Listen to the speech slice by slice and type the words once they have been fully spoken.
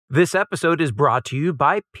This episode is brought to you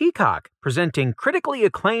by Peacock, presenting critically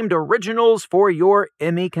acclaimed originals for your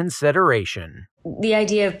Emmy consideration. The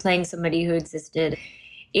idea of playing somebody who existed,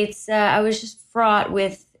 I was just fraught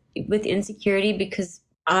with insecurity because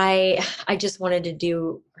I just wanted to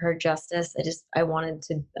do her justice. I wanted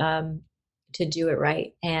to do it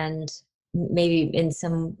right, and maybe in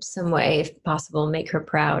some way, if possible, make her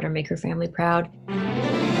proud or make her family proud.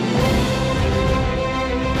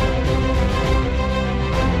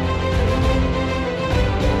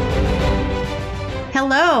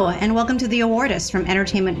 Hello, and welcome to The Awardist from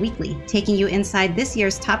Entertainment Weekly, taking you inside this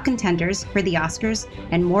year's top contenders for the Oscars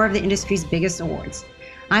and more of the industry's biggest awards.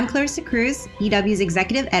 I'm Clarissa Cruz, EW's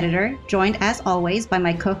executive editor, joined as always by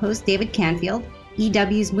my co-host David Canfield,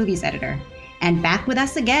 EW's movies editor. And back with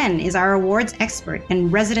us again is our awards expert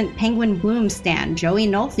and resident Penguin Bloom stan, Joey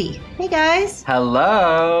Nolfi. Hey guys!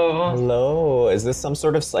 Hello! Hello! Is this some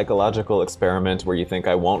sort of psychological experiment where you think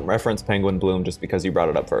I won't reference Penguin Bloom just because you brought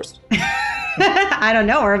it up first? I don't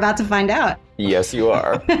know. We're about to find out. Yes, you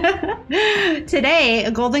are.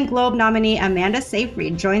 Today, Golden Globe nominee Amanda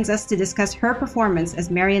Seyfried joins us to discuss her performance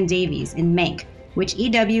as Marion Davies in Mank, which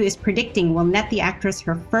EW is predicting will net the actress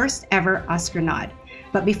her first ever Oscar nod.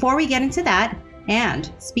 But before we get into that,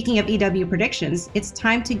 and speaking of EW predictions, it's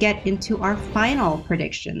time to get into our final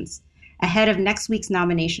predictions ahead of next week's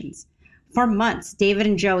nominations. For months, David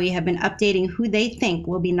and Joey have been updating who they think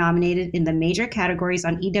will be nominated in the major categories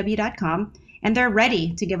on EW.com, and they're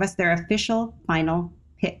ready to give us their official final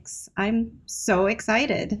picks. I'm so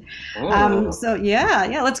excited. So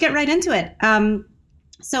let's get right into it.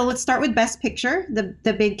 So let's start with Best Picture,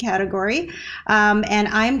 the big category. And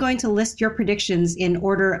I'm going to list your predictions in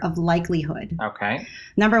order of likelihood. Okay.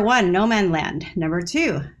 Number 1, No Man Land. Number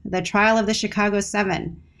 2, The Trial of the Chicago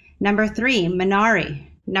 7. Number 3, Minari.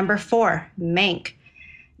 Number 4, Mank.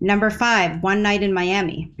 Number 5, One Night in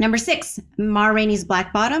Miami. Number 6, Ma Rainey's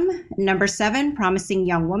Black Bottom. Number 7, Promising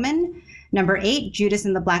Young Woman. Number 8, Judas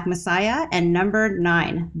and the Black Messiah. And number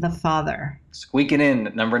 9, The Father. Squeaking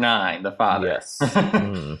in, number 9, The Father. Yes.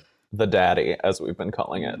 The daddy, as we've been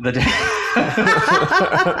calling it.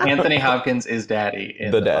 Anthony Hopkins is daddy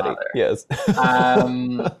in The daddy,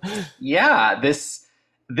 Father. Yes.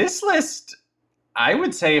 This list, I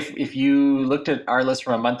would say if you looked at our list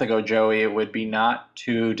from a month ago, Joey, it would be not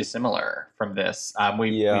too dissimilar from this.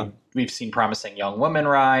 We've seen Promising Young Woman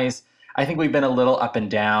rise. I think we've been a little up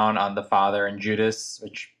and down on The Father and Judas,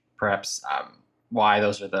 which perhaps why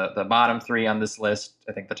those are the bottom 3 on this list.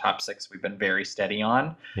 I think the top 6 we've been very steady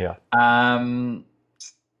on. Yeah.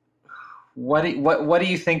 What do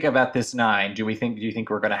you think about this 9? Do you think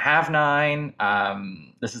we're going to have 9?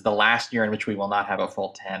 This is the last year in which we will not have a full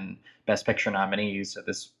 10 Best Picture nominees. So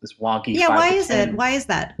this wonky. Yeah, why is it? Why is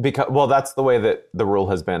that? Because that's the way that the rule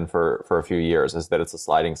has been for a few years, is that it's a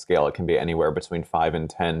sliding scale. It can be anywhere between 5 and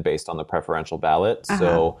 10 based on the preferential ballot. Uh-huh.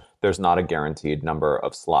 So there's not a guaranteed number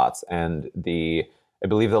of slots. And I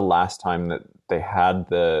believe the last time that they had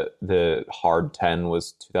the hard 10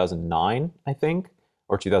 was 2009, I think,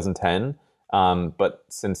 or 2010. But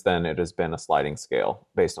since then, it has been a sliding scale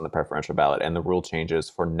based on the preferential ballot. And the rule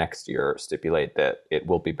changes for next year stipulate that it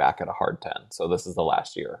will be back at a hard 10. So this is the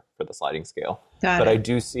last year for the sliding scale. But I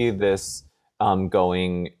do see this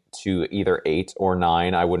going to either 8 or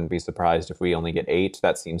 9. I wouldn't be surprised if we only get 8.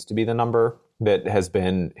 That seems to be the number that has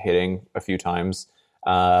been hitting a few times.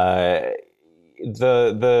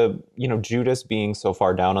 Judas being so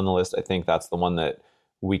far down on the list, I think that's the one that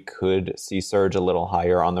we could see surge a little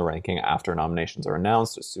higher on the ranking after nominations are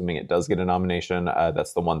announced, assuming it does get a nomination.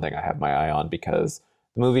 That's the one thing I have my eye on because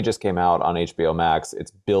the movie just came out on HBO Max.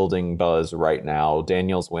 It's building buzz right now.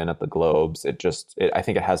 Daniel's win at the Globes. I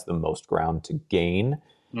think it has the most ground to gain.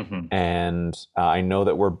 Mm-hmm. And I know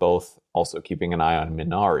that we're both also keeping an eye on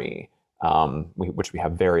Minari, which we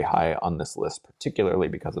have very high on this list, particularly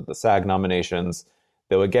because of the SAG nominations.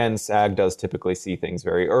 Though, again, SAG does typically see things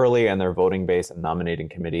very early, and their voting base and nominating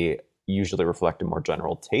committee usually reflect a more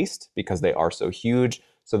general taste because they are so huge.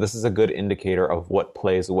 So this is a good indicator of what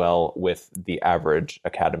plays well with the average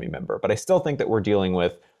Academy member. But I still think that we're dealing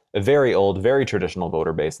with a very old, very traditional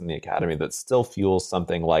voter base in the Academy that still fuels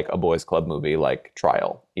something like a Boys Club movie like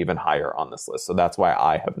Trial even higher on this list. So that's why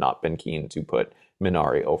I have not been keen to put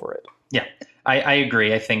Minari over it. Yeah, I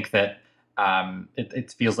agree. I think that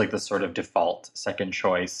it feels like the sort of default second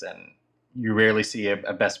choice, and you rarely see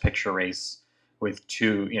a Best Picture race with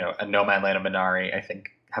two, a No Man Land and Minari, I think,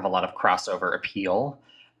 have a lot of crossover appeal,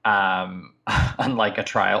 unlike a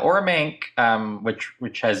Trial or a Mank,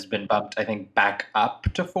 which has been bumped, I think, back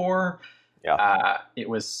up to 4. Yeah. It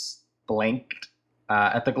was blanked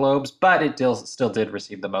at the Globes, but it still did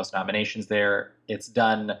receive the most nominations there. It's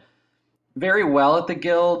done very well at the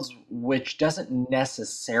Guilds, which doesn't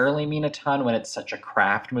necessarily mean a ton when it's such a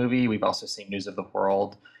craft movie. We've also seen News of the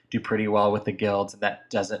World do pretty well with the Guilds, and that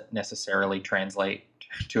doesn't necessarily translate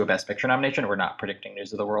to a Best Picture nomination. We're not predicting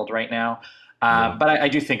News of the World right now. But I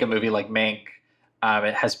do think a movie like Mank,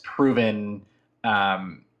 it has proven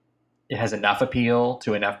it has enough appeal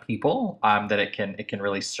to enough people that it can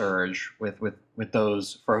really surge with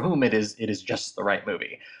those for whom it is just the right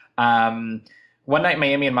movie. One Night in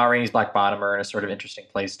Miami and Ma Rainey's Black Bottom are in a sort of interesting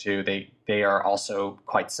place too. They are also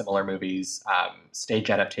quite similar movies, stage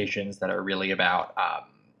adaptations that are really about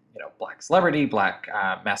Black celebrity, Black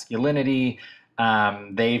masculinity.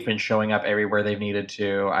 They've been showing up everywhere they've needed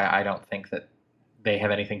to. I don't think that they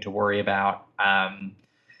have anything to worry about.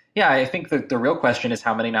 I think that the real question is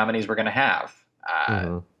how many nominees we're going to have.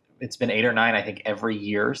 It's been 8 or 9, I think, every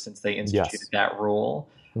year since they instituted that rule.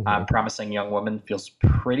 Promising Young Woman feels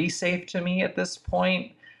pretty safe to me at this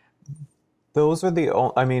point. Those are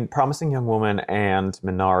Promising Young Woman and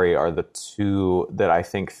Minari are the two that I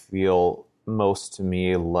think feel most to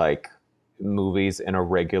me like movies in a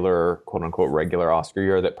regular, quote unquote, regular Oscar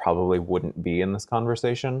year that probably wouldn't be in this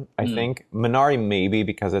conversation. I think Minari maybe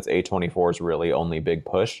because it's A24's really only big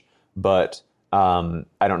push, but I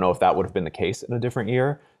don't know if that would have been the case in a different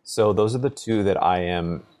year. So those are the two that I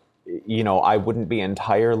am, I wouldn't be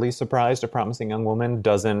entirely surprised if Promising Young Woman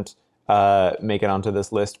doesn't make it onto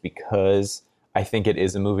this list, because I think it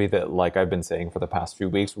is a movie that, like I've been saying for the past few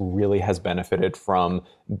weeks, really has benefited from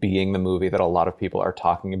being the movie that a lot of people are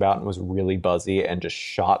talking about and was really buzzy and just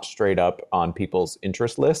shot straight up on people's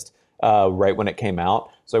interest list right when it came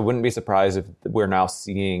out. So I wouldn't be surprised if we're now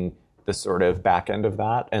seeing the sort of back end of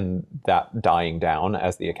that and that dying down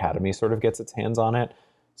as the Academy sort of gets its hands on it.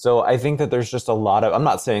 So I think that there's just a lot of, I'm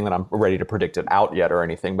not saying that I'm ready to predict it out yet or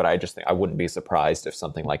anything, but I just think I wouldn't be surprised if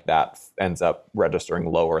something like that ends up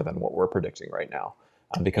registering lower than what we're predicting right now,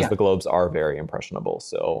 because the Globes are very impressionable.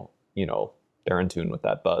 So, they're in tune with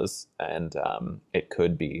that buzz, and it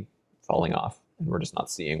could be falling off, and we're just not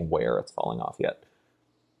seeing where it's falling off yet.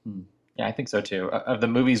 Yeah, I think so too. Of the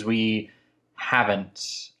movies we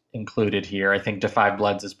haven't included here, I think Da 5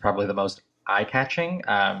 Bloods is probably the most eye-catching.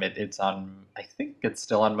 It's on, I think it's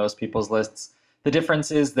still on most people's lists. The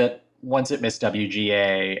difference is that once it missed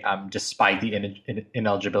WGA, despite the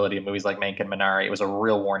ineligibility of movies like Mank and Minari, it was a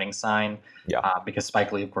real warning sign. Because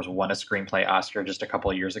Spike Lee, of course, won a screenplay Oscar just a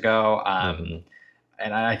couple of years ago.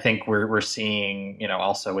 And I think we're seeing,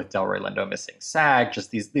 also with Delroy Lindo missing SAG,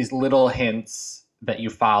 just these little hints that you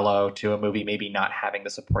follow to a movie maybe not having the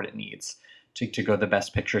support it needs to go the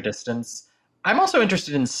Best Picture distance. I'm also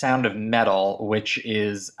interested in Sound of Metal, which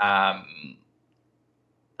is a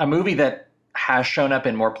movie that has shown up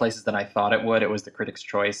in more places than I thought it would. It was the Critics'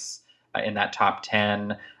 Choice in that top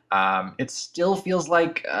 10. It still feels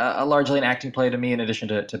like a largely an acting play to me, in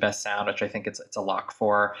addition to Best Sound, which I think it's a lock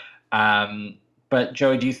for. But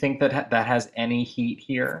Joey, do you think that has any heat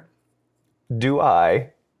here? Do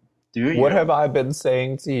I? Do you? What have I been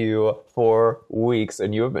saying to you for weeks,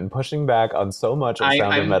 and you have been pushing back on so much of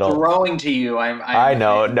Sound of Metal? I'm throwing to you. I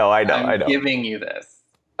know. I'm giving you this.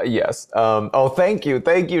 Yes. Thank you,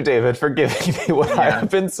 David, for giving me what I have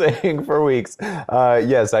been saying for weeks.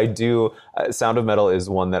 Yes, I do. Sound of Metal is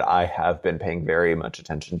one that I have been paying very much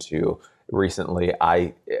attention to recently.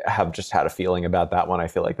 I have just had a feeling about that one. I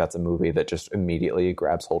feel like that's a movie that just immediately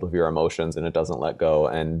grabs hold of your emotions and it doesn't let go.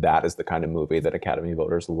 And that is the kind of movie that Academy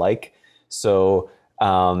voters like. So,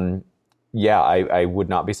 I would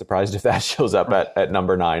not be surprised if that shows up at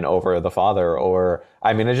number 9 over The Father. Or,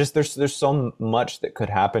 there's so much that could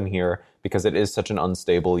happen here because it is such an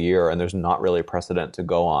unstable year and there's not really precedent to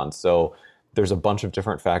go on. So there's a bunch of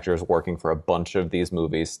different factors working for a bunch of these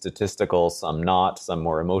movies, statistical, some not, some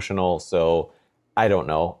more emotional. So I don't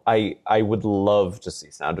know. I would love to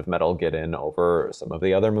see Sound of Metal get in over some of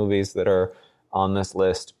the other movies that are on this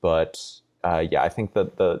list. But I think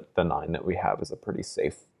that the 9 that we have is a pretty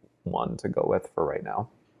safe one to go with for right now.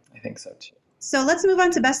 I think so too. So let's move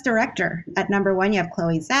on to Best Director. At number 1, you have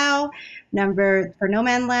Chloe Zhao. For No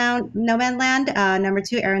Man Land. Number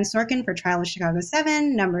 2, Aaron Sorkin for Trial of Chicago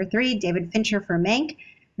 7. Number 3, David Fincher for Mank.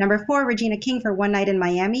 Number 4, Regina King for One Night in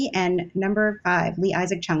Miami. And number 5, Lee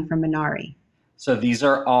Isaac Chung for Minari. So these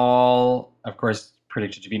are all, of course,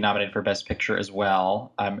 predicted to be nominated for Best Picture as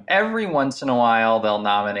well. Every once in a while, they'll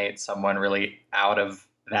nominate someone really out of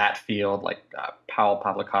that field, like Powell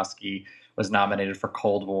Pawlikowski was nominated for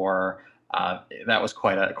Cold War. That was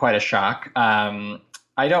quite a shock.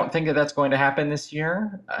 I don't think that's going to happen this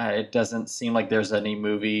year. It doesn't seem like there's any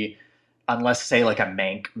movie, unless, say, like a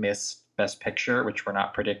Mank missed Best Picture, which we're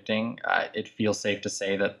not predicting. It feels safe to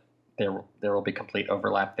say that there will be complete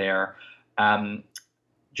overlap there.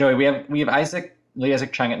 Joey, we have Lee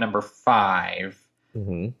Isaac Chung at number 5.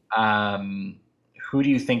 Mm-hmm. Who do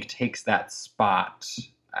you think takes that spot?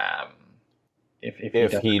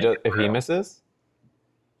 If he misses?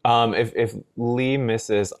 If Lee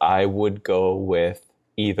misses, I would go with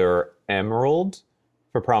either Emerald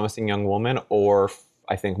for Promising Young Woman, or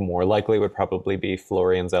I think more likely would probably be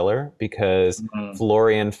Florian Zeller, because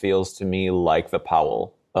Florian feels to me like the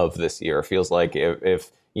Powell of this year. Feels like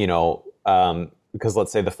if because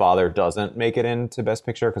let's say The Father doesn't make it into Best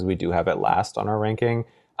Picture, because we do have it last on our ranking,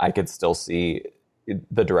 I could still see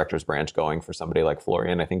the director's branch going for somebody like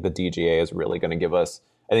Florian. I think the DGA is really going to give us,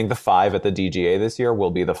 I think the 5 at the DGA this year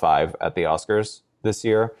will be the 5 at the Oscars this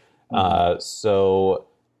year. So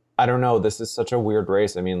I don't know. This is such a weird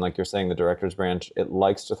race. I mean, like you're saying, the director's branch, it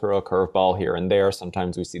likes to throw a curveball here and there.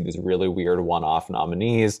 Sometimes we see these really weird one-off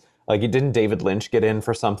nominees. Like, didn't David Lynch get in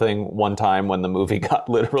for something one time when the movie got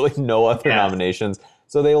literally no other nominations?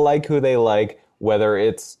 So they like who they like, whether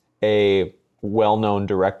it's a well-known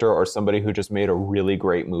director or somebody who just made a really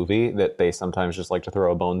great movie that they sometimes just like to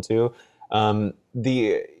throw a bone to.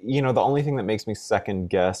 The only thing that makes me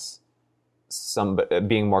second guess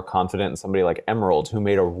being more confident in somebody like Emerald, who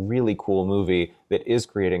made a really cool movie that is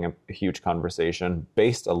creating a huge conversation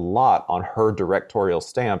based a lot on her directorial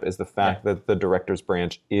stamp, is the fact that the director's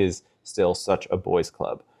branch is still such a boys'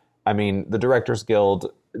 club. I mean, the Directors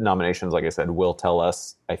Guild nominations, like I said, will tell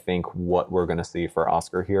us, I think, what we're going to see for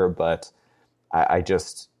Oscar here, but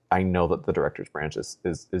I know that the director's branch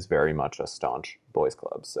is very much a staunch boys'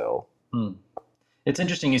 club. So It's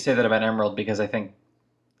interesting you say that about Emerald, because I think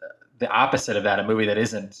the opposite of that, a movie that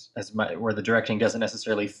isn't as much, where the directing doesn't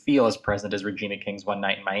necessarily feel as present as Regina King's One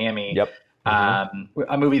Night in Miami. Yep.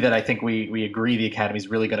 A movie that I think we agree the Academy's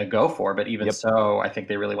really going to go for, but even so, I think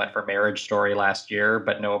they really went for Marriage Story last year,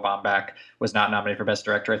 but Noah Baumbach was not nominated for Best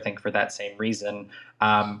Director, I think, for that same reason.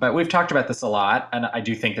 But we've talked about this a lot, and I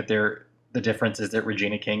do think that the difference is that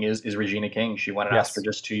Regina King is Regina King. She won an Oscar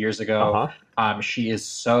just 2 years ago. She is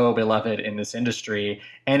so beloved in this industry,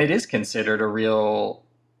 and it is considered a real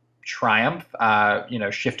triumph,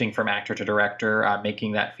 shifting from actor to director,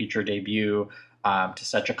 making that feature debut to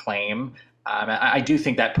such acclaim. I do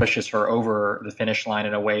think that pushes her over the finish line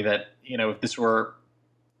in a way that, if this were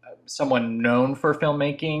someone known for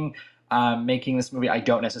filmmaking making this movie, I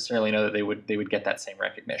don't necessarily know that they would get that same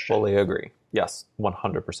recognition. Fully agree. Yes,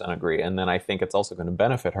 100% agree. And then I think it's also going to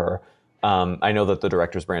benefit her. I know that the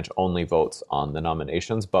director's branch only votes on the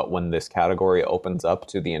nominations, but when this category opens up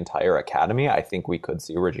to the entire Academy, I think we could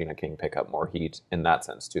see Regina King pick up more heat in that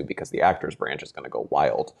sense too, because the actors branch is going to go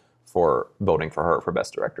wild for voting for her for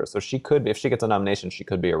Best Director. So she could, if she gets a nomination, she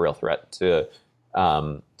could be a real threat to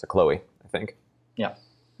Chloe, I think. Yeah.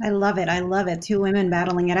 I love it. I love it. 2 women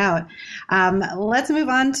battling it out. Let's move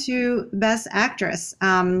on to Best Actress.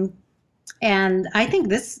 And I think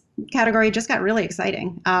this category just got really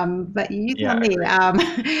exciting. But you tell me.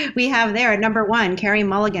 We have there at number 1, Carey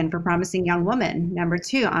Mulligan for Promising Young Woman. Number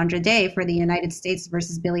 2, Andra Day for The United States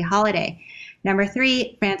versus Billie Holiday. Number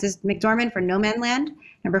 3, Frances McDormand for Nomadland.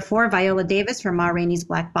 Number 4, Viola Davis for Ma Rainey's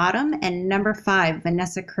Black Bottom. And number 5,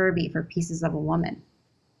 Vanessa Kirby for Pieces of a Woman.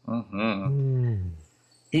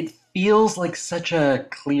 It feels like such a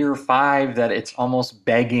clear 5 that it's almost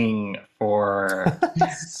begging for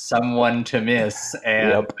someone to miss.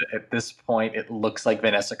 And at this point, it looks like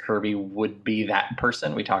Vanessa Kirby would be that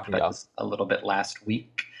person. We talked about this a little bit last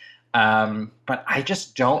week. But I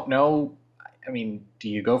just don't know. I mean, do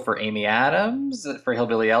you go for Amy Adams for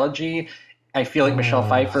Hillbilly Elegy? I feel like Michelle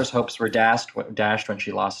Pfeiffer's hopes were dashed when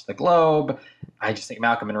she lost the Globe. I just think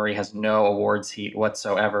Malcolm and Marie has no awards heat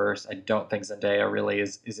whatsoever. I don't think Zendaya really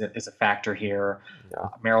is a factor here. Yeah.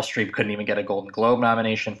 Meryl Streep couldn't even get a Golden Globe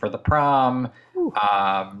nomination for The Prom,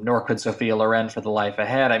 nor could Sophia Loren for The Life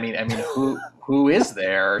Ahead. I mean, who is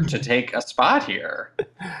there to take a spot here?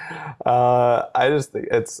 I just think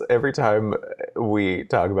it's every time we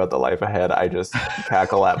talk about The Life Ahead, I just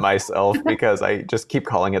cackle at myself because I just keep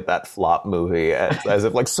calling it that flop movie, as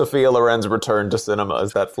if like Sophia Loren's return to cinema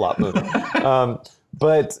is that flop movie.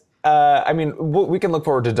 But I mean, we can look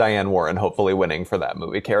forward to Diane Warren hopefully winning for that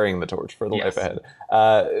movie, carrying the torch for The Life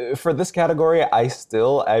Ahead. For this category,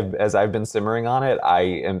 as I've been simmering on it,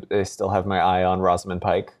 I still have my eye on Rosamund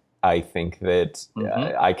Pike. I think that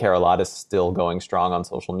I Care a Lot is still going strong on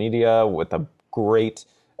social media with a great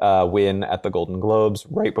win at the Golden Globes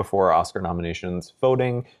right before Oscar nominations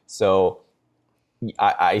voting. So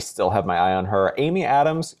I still have my eye on her. Amy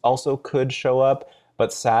Adams also could show up,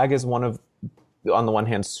 but SAG is one of on the one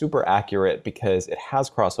hand, super accurate because it has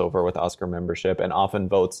crossover with Oscar membership and often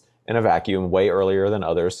votes in a vacuum way earlier than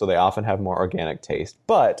others, so they often have more organic taste.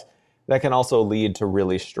 But that can also lead to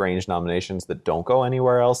really strange nominations that don't go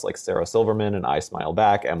anywhere else, like Sarah Silverman and I Smile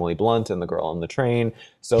Back, Emily Blunt and The Girl on the Train.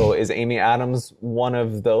 So is Amy Adams one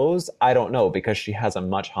of those? I don't know, because she has a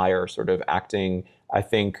much higher sort of acting, I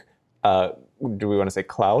think, do we want to say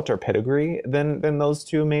clout or pedigree than those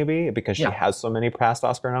two, maybe? Because she has so many past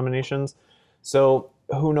Oscar nominations. So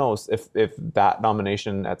who knows if that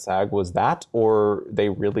nomination at SAG was that, or they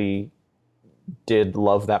really did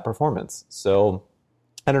love that performance. So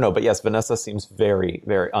I don't know, but yes, Vanessa seems very,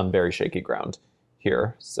 very on very shaky ground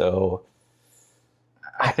here. So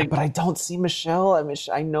I think, but I don't see Michelle.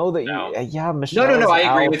 I know that Michelle. No, I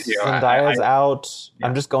agree with you. Zendaya's out. Yeah.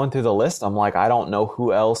 I'm just going through the list. I'm like, I don't know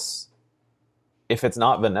who else. If it's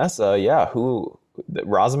not Vanessa, who?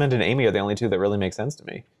 Rosamund and Amy are the only two that really make sense to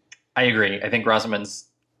me. I agree. I think Rosamund's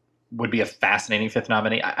would be a fascinating fifth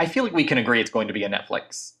nominee. I feel like we can agree it's going to be a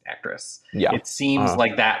Netflix actress. Yeah, it seems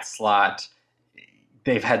like that slot.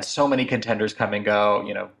 They've had so many contenders come and go.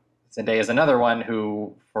 You know, Zendaya is another one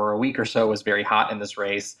who, for a week or so, was very hot in this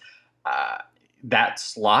race. That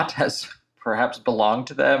slot has perhaps belonged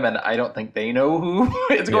to them, and I don't think they know who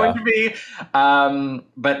it's going to be.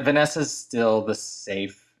 But Vanessa's still the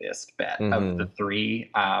safest bet of the three.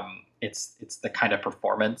 It's the kind of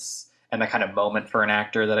performance and the kind of moment for an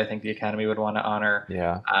actor that I think the Academy would want to honor.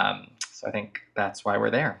 Yeah. So I think that's why we're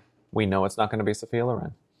there. We know it's not going to be Sophia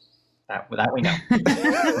Loren. That we know.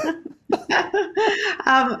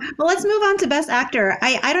 Well, let's move on to Best Actor.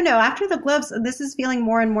 I don't know. After the Globes, this is feeling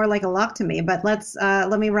more and more like a lock to me. But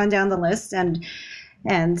let me run down the list and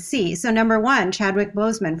see. So number 1, Chadwick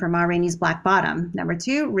Boseman for Ma Rainey's Black Bottom. Number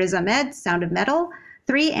 2, Riz Ahmed, Sound of Metal.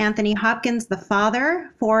 3, Anthony Hopkins, The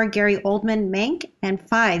Father. 4, Gary Oldman, Mank. And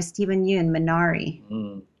 5, Stephen Yeun, Minari.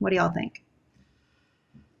 What do y'all think?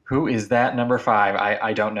 Who is that number 5?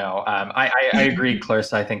 I don't know. I agree,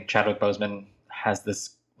 Clarissa. I think Chadwick Boseman has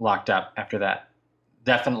this locked up after that.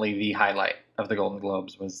 Definitely the highlight of the Golden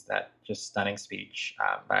Globes was that just stunning speech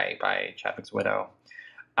by Chadwick's widow.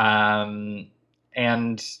 And,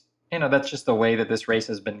 you know, that's just the way that this race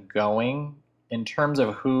has been going. In terms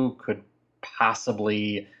of who could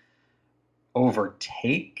possibly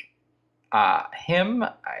overtake him,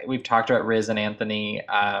 we've talked about Riz and Anthony.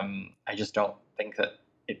 I just don't think that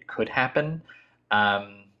it could happen.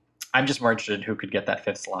 I'm just more interested in who could get that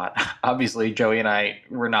fifth slot. Obviously, Joey and I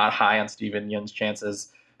were not high on Stephen Yeun's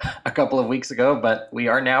chances a couple of weeks ago, but we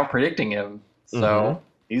are now predicting him. So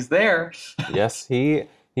he's there. Yes, he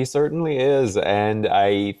certainly is. And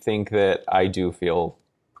I think that I do feel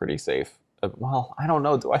pretty safe. Well, I don't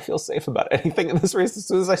know. Do I feel safe about anything in this race? As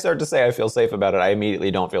soon as I start to say I feel safe about it, I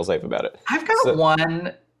immediately don't feel safe about it. I've got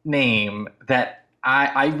one name that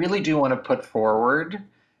I really do want to put forward,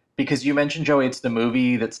 because you mentioned, Joey, it's the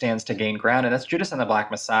movie that stands to gain ground, and that's Judas and the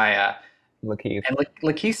Black Messiah. Lakeith. And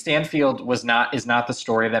Lakeith Stanfield is not the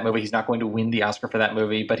story of that movie. He's not going to win the Oscar for that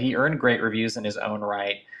movie, but he earned great reviews in his own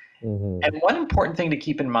right. And one important thing to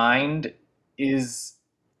keep in mind is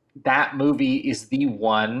that movie is the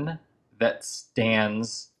one that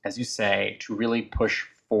stands, as you say, to really push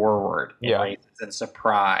forward in races and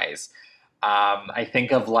surprise. I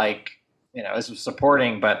think of this was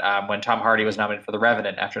supporting, but when Tom Hardy was nominated for The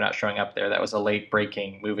Revenant after not showing up there, that was a late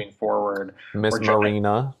breaking, moving forward. Miss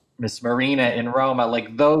Marina in Roma,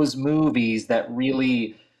 like those movies that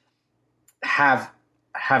really have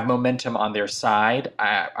momentum on their side.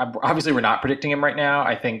 Obviously, we're not predicting him right now.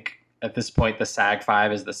 I think at this point, the SAG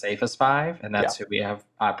 5 is the safest 5, and that's who we have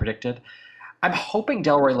predicted. I'm hoping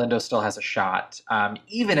Delroy Lindo still has a shot,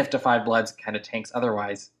 even if Da 5 Bloods kind of tanks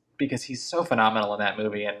otherwise, because he's so phenomenal in that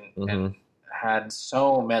movie and had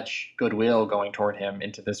so much goodwill going toward him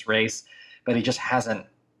into this race, but he just hasn't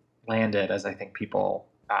landed as I think people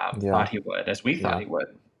thought he would, as we thought he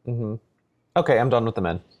would. Okay, I'm done with the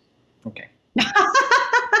men. Okay.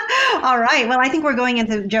 All right. Well, I think we're going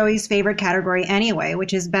into Joey's favorite category anyway,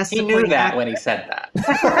 which is Best Supporting He knew that Actress. when he said that.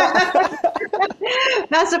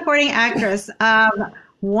 Best Supporting Actress.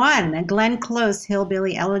 1, Glenn Close,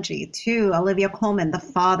 Hillbilly Elegy. 2, Olivia Colman, The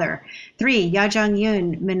Father. 3, Ya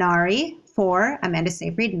Jung-yoon, Minari. 4, Amanda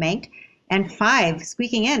Seyfried, Mank. And 5,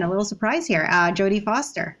 squeaking in, a little surprise here, Jodie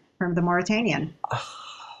Foster from The Mauritanian.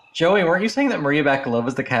 Joey, weren't you saying that Maria Bakalova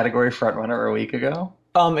was the category frontrunner a week ago?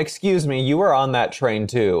 Excuse me, you were on that train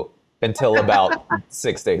too until about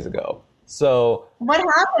 6 days ago. So what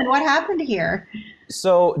happened? What happened here?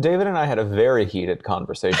 So David and I had a very heated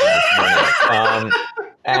conversation this morning.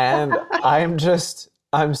 And I'm just,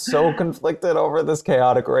 I'm so conflicted over this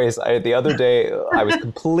chaotic race. The other day, I was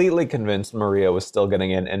completely convinced Maria was still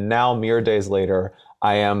getting in, and now, mere days later,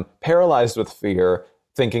 I am paralyzed with fear,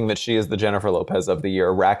 thinking that she is the Jennifer Lopez of the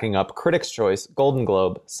year, racking up Critics' Choice, Golden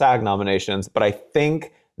Globe, SAG nominations. But I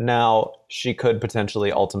think now she could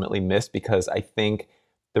potentially ultimately miss, because I think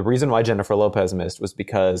the reason why Jennifer Lopez missed was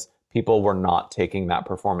because people were not taking that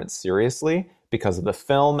performance seriously because of the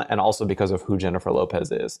film and also because of who Jennifer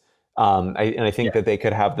Lopez is. I think that they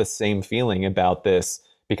could have the same feeling about this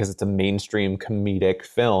because it's a mainstream comedic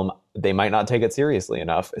film. They might not take it seriously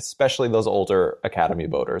enough, especially those older Academy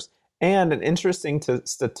voters. And an interesting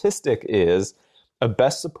statistic is a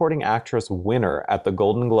Best Supporting Actress winner at the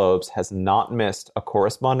Golden Globes has not missed a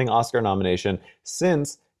corresponding Oscar nomination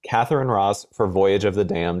since Catherine Ross for Voyage of the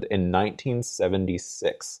Damned in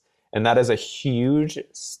 1976. And that is a huge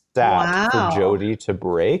stat for Jodie to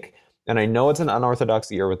break. And I know it's an unorthodox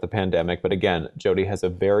year with the pandemic, but again, Jodie has a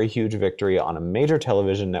very huge victory on a major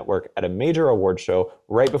television network at a major award show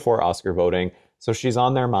right before Oscar voting. So she's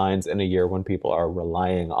on their minds in a year when people are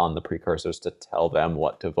relying on the precursors to tell them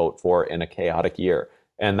what to vote for in a chaotic year.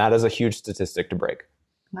 And that is a huge statistic to break.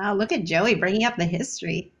 Wow, look at Joey bringing up the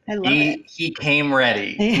history. I love it. He came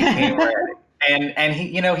ready. He came ready. And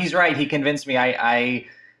he, he's right. He convinced me.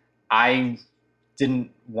 I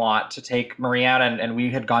didn't want to take Marie out, and we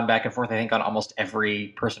had gone back and forth, I think, on almost every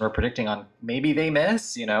person we're predicting on. Maybe they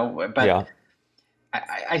miss, but yeah.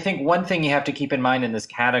 I think one thing you have to keep in mind in this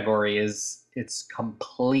category is it's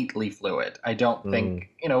completely fluid. I don't think,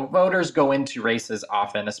 voters go into races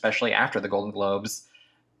often, especially after the Golden Globes,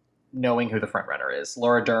 knowing who the frontrunner is.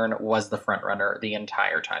 Laura Dern was the frontrunner the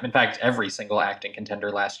entire time. In fact, every single acting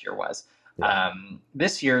contender last year was. Yeah.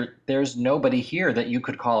 This year, there's nobody here that you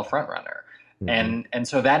could call a frontrunner. Mm-hmm. And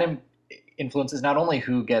so that influences not only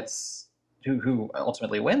who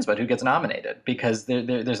ultimately wins, but who gets nominated, because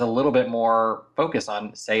there's a little bit more focus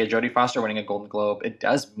on, say, a Jodie Foster winning a Golden Globe. It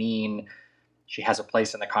does mean she has a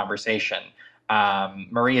place in the conversation.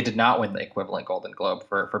 Maria did not win the equivalent Golden Globe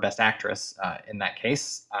for Best Actress in that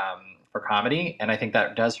case for comedy, and I think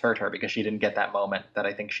that does hurt her because she didn't get that moment that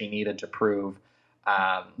I think she needed to prove,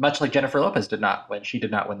 much like Jennifer Lopez did not when she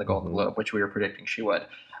did not win the Golden Globe, which we were predicting she would.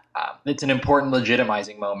 It's an important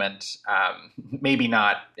legitimizing moment. Maybe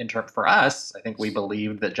not for us. I think we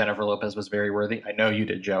believed that Jennifer Lopez was very worthy. I know you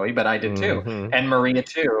did, Joey, but I did too. And Maria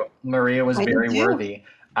too. Maria was very worthy,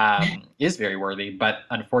 is very worthy. But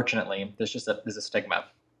unfortunately, there's a stigma.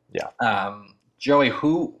 Yeah. Joey,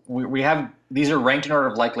 who we have, these are ranked in order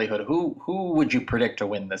of likelihood. Who would you predict to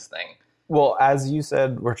win this thing? Well, as you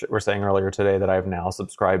said, we're saying earlier today that I've now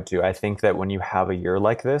subscribed to, I think that when you have a year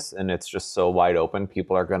like this and it's just so wide open,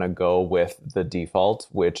 people are going to go with the default,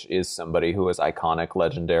 which is somebody who is iconic,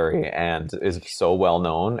 legendary, and is so well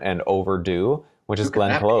known and overdue, which is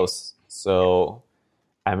Glenn Close. So,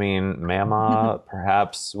 I mean, Mama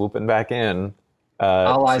perhaps swooping back in.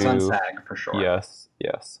 All eyes on SAG for sure.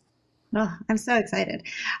 Yes. Oh, I'm so excited.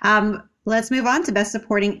 Let's move on to Best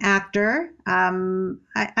Supporting Actor.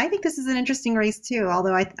 I think this is an interesting race too,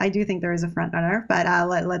 although I do think there is a frontrunner, but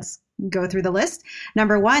let's go through the list.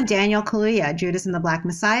 Number 1, Daniel Kaluuya, Judas and the Black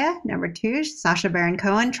Messiah. Number 2, Sacha Baron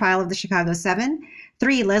Cohen, Trial of the Chicago 7.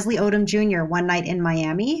 3, Leslie Odom Jr., One Night in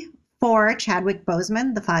Miami. 4, Chadwick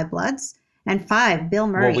Boseman, The Five Bloods. And 5, Bill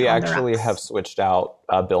Murray. Well, we actually have switched out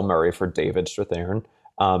Bill Murray for David Strathairn.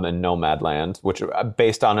 And Nomadland, which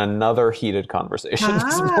based on another heated conversation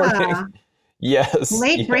this morning. Yes.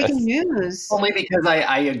 Late breaking news. Only because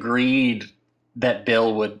I agreed that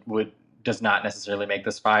Bill does not necessarily make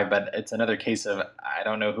this 5, but it's another case of I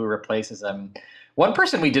don't know who replaces him. One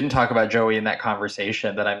person we didn't talk about, Joey, in that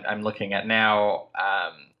conversation that I'm looking at now,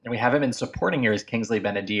 and we have him in supporting here, is Kingsley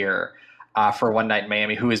Benadir for One Night in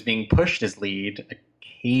Miami, who is being pushed as lead.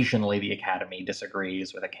 Occasionally the Academy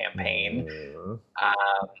disagrees with a campaign.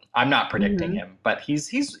 I'm not predicting him, but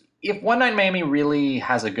he's if One Night in Miami really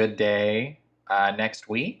has a good day next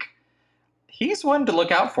week, he's one to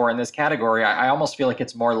look out for in this category. I almost feel like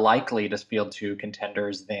it's more likely to field 2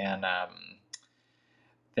 contenders than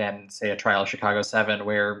say a Trial of Chicago 7,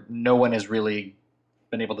 where no one has really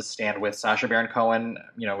been able to stand with Sacha Baron Cohen.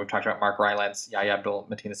 We've talked about Mark Rylance. Yahya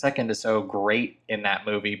Abdul-Mateen II is so great in that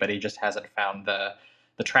movie, but he just hasn't found the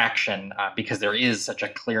traction because there is such a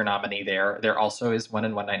clear nominee there. There also is one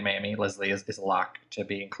in One Night in Miami. Leslie is locked to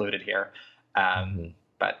be included here.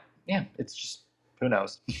 But yeah, it's just, who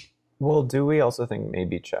knows? Well, do we also think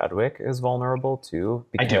maybe Chadwick is vulnerable too?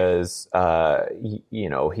 Because,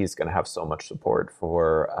 he's going to have so much support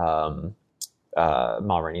for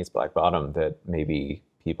Ma Rainey's Black Bottom that maybe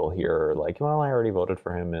people here are like, well, I already voted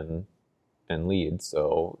for him and and lead.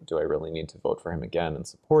 So do I really need to vote for him again in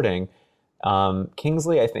supporting?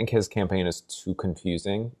 Kingsley, I think his campaign is too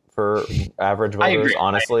confusing for average voters,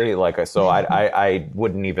 honestly. I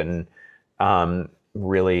wouldn't even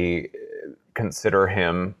really consider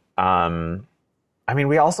him.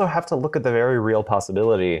 We also have to look at the very real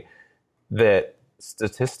possibility that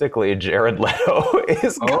statistically Jared Leto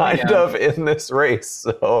is kind of in this race.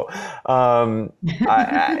 So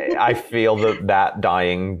I feel that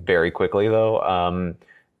dying very quickly, though.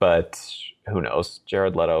 But who knows?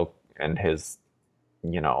 Jared Leto and his,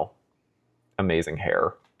 amazing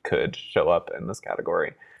hair could show up in this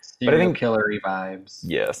category. But I think killery vibes.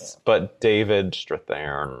 Yes, yeah. But David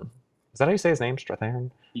Strathairn, is that how you say his name?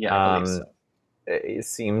 Strathairn? Yeah, I believe so. It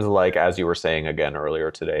seems like, as you were saying again earlier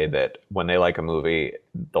today, that when they like a movie,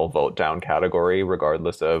 they'll vote down category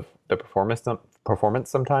regardless of the performance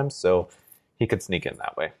sometimes. So he could sneak in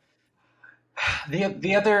that way.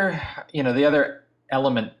 The other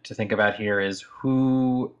element to think about here is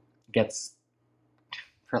who gets,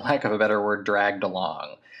 for lack of a better word, dragged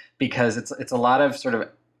along, because it's a lot of sort of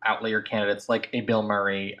outlier candidates like a Bill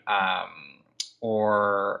Murray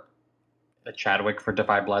or a Chadwick for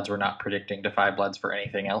Defy Bloods. We're not predicting Defy Bloods for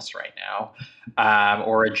anything else right now,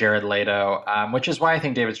 or a Jared Leto, which is why I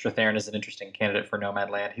think David Strathairn is an interesting candidate for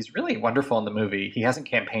Nomadland. He's really wonderful in the movie. He hasn't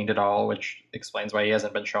campaigned at all, which explains why he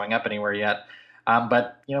hasn't been showing up anywhere yet.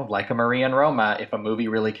 But like a Maria and Roma, if a movie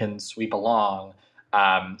really can sweep along,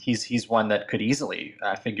 he's one that could easily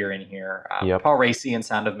figure in here. Yep. Paul Raci in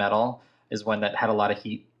Sound of Metal is one that had a lot of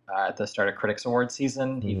heat at the start of Critics Awards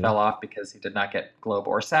season. He fell off because he did not get Globe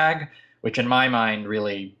or SAG, which in my mind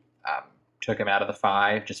really took him out of the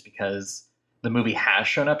five, just because the movie has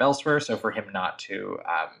shown up elsewhere. So for him not to,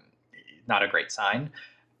 not a great sign.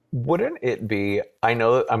 Wouldn't it be, I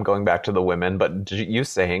know that I'm going back to the women, but you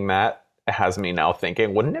saying that has me now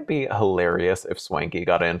thinking, wouldn't it be hilarious if Swankie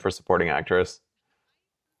got in for supporting actress?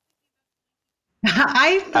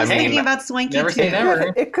 I was thinking about Swankie never too. Say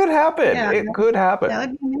never. It could happen. Yeah, it could happen. That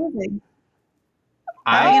would be amazing.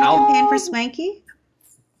 I'll campaign for Swankie?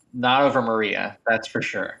 Not over Maria, that's for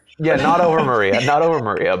sure. Yeah, not over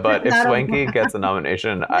Maria. But if Swankie gets a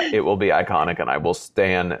nomination, it will be iconic, and I will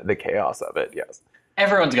stand the chaos of it. Yes.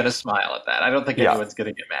 Everyone's going to smile at that. I don't think anyone's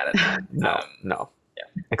going to get mad at that. No.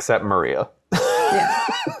 Yeah. Except Maria. Yeah.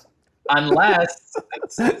 Unless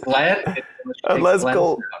it's Glenn. Unless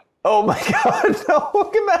Glenn. Oh my God!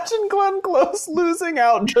 No! Imagine Glenn Close losing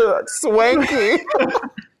out to Swankie.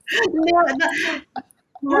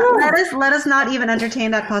 Let us not even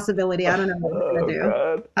entertain that possibility. I don't know what we're going to do.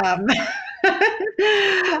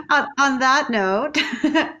 On that note,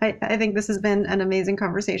 I think this has been an amazing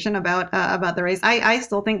conversation about the race. I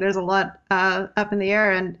still think there's a lot up in the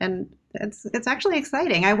air, and it's actually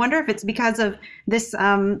exciting. I wonder if it's because of this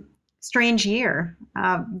strange year.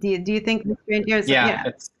 Do you think the strange year is... Yeah,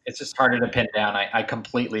 it's just harder to pin down. I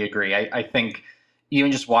completely agree. I think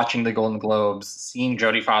even just watching the Golden Globes, seeing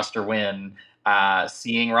Jodie Foster win,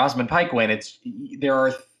 seeing Rosamund Pike win,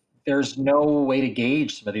 there's no way to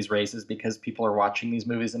gauge some of these races because people are watching these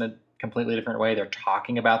movies in a completely different way. They're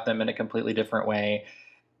talking about them in a completely different way.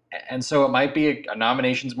 And so it might be a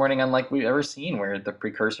nominations morning unlike we've ever seen, where the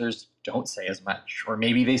precursors don't say as much, or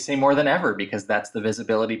maybe they say more than ever because that's the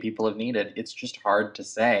visibility people have needed. It's just hard to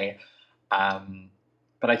say.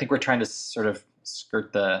 But I think we're trying to sort of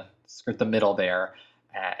skirt the middle there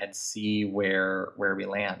and see where we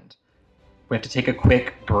land. We have to take a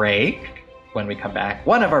quick break. When we come back,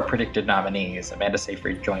 one of our predicted nominees, Amanda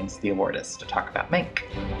Seyfried, joins the awardists to talk about Mank.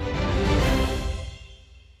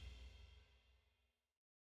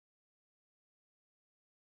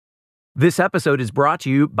 This episode is brought to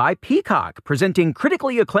you by Peacock, presenting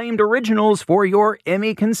critically acclaimed originals for your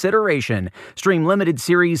Emmy consideration. Stream limited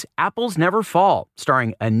series Apples Never Fall,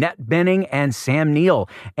 starring Annette Bening and Sam Neill,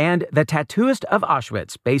 and The Tattooist of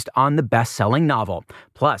Auschwitz, based on the best-selling novel.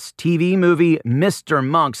 Plus, TV movie Mr.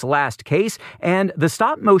 Monk's Last Case, and the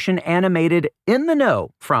stop-motion animated In the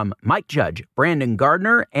Know from Mike Judge, Brandon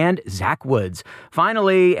Gardner, and Zach Woods.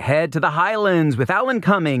 Finally, head to the Highlands with Alan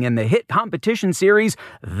Cumming and the hit competition series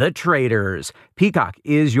The Traitors. Peacock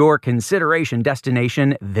is your consideration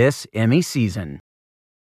destination this Emmy season.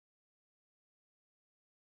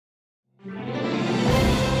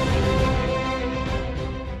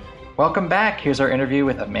 Welcome back. Here's our interview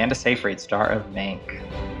with Amanda Seyfried, star of Mank.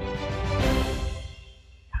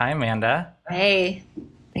 Hi, Amanda. Hey,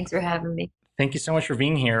 thanks for having me. Thank you so much for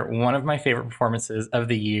being here. One of my favorite performances of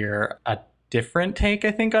the year, a different take,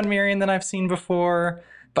 I think, on Marion than I've seen before.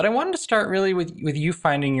 But I wanted to start really with you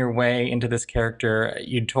finding your way into this character.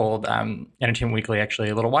 You'd told Entertainment Weekly actually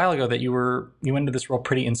a little while ago that you went into this role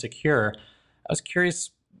pretty insecure. I was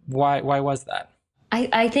curious, why was that?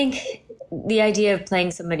 I think the idea of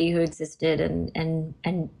playing somebody who existed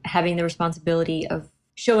and having the responsibility of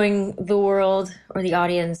showing the world or the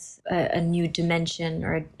audience a new dimension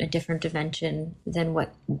or a different dimension than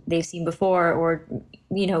what they've seen before, or,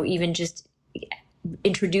 you know, even just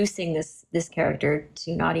introducing this character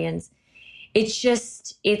to an audience. I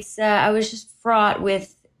was just fraught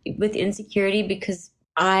with insecurity because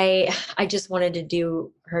I just wanted to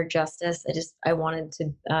do her justice. I wanted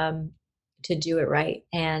to do it right,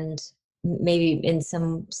 and maybe in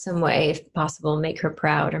some way, if possible, make her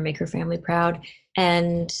proud or make her family proud.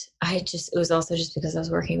 And it was also just because I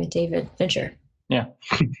was working with David Fincher. Yeah.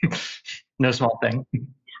 No small thing.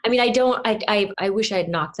 I mean, I wish I had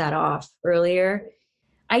knocked that off earlier.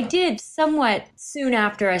 I did somewhat soon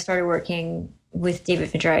after I started working with David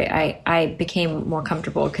Fincher. I became more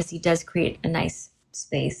comfortable because he does create a nice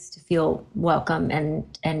space to feel welcome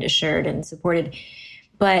and assured and supported.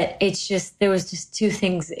 But it's just, there was just two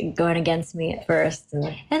things going against me at first.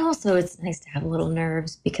 And also it's nice to have a little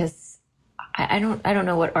nerves because I don't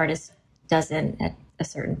know what artist doesn't at a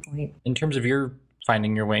certain point. In terms of your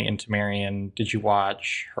finding your way into Marion, did you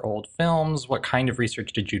watch her old films? What kind of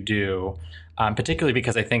research did you do? Particularly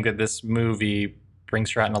because I think that this movie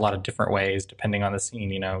brings her out in a lot of different ways, depending on the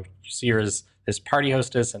scene. You know, you see her as this party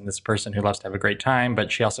hostess and this person who loves to have a great time,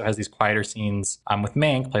 but she also has these quieter scenes with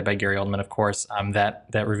Mank, played by Gary Oldman, of course,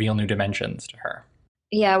 that reveal new dimensions to her.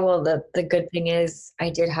 Yeah, well, the good thing is I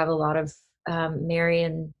did have a lot of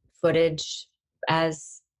Marion footage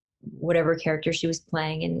as whatever character she was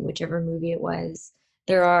playing in whichever movie it was.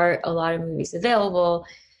 There are a lot of movies available.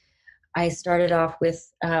 I started off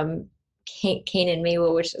with Cain and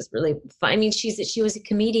Mabel, which was really fun. I mean, she was a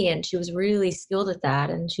comedian. She was really skilled at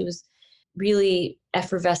that, and she was really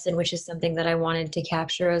effervescent, which is something that I wanted to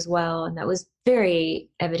capture as well. And that was very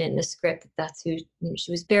evident in the script. That's who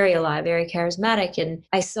she was, very alive, very charismatic. And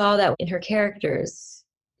I saw that in her characters.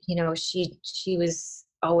 You know, she was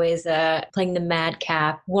always playing the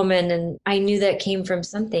madcap woman, and I knew that came from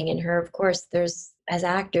something in her. Of course, there's, as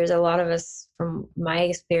actors, a lot of us, from my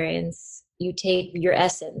experience, you take your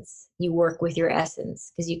essence, you work with your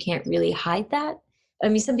essence, because you can't really hide that. I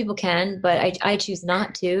mean, some people can, but I choose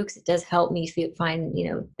not to, because it does help me find, you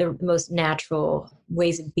know, the most natural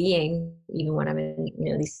ways of being, even when I'm in,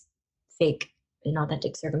 you know, these fake and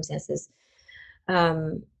authentic circumstances.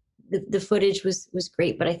 The footage was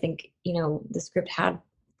great, but I think, you know, the script had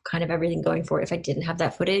kind of everything going for it. If I didn't have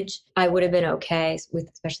that footage, I would have been okay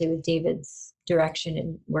especially with David's direction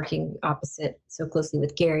and working opposite so closely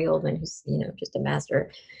with Gary Oldman, who's, you know, just a master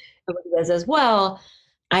of what he does as well.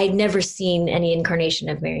 I'd never seen any incarnation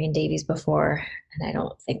of Marion Davies before, and I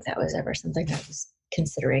don't think that was ever something I was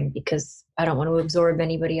considering, because I don't want to absorb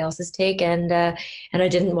anybody else's take, and I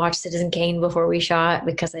didn't watch Citizen Kane before we shot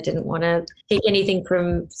because I didn't want to take anything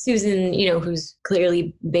from Susan, you know, who's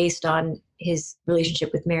clearly based on his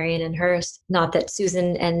relationship with Marion and Hearst. Not that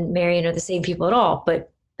Susan and Marion are the same people at all, but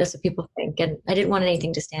that's what people think, and I didn't want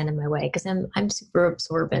anything to stand in my way because I'm super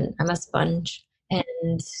absorbent. I'm a sponge.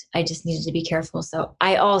 And I just needed to be careful. So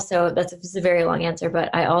that's a very long answer, but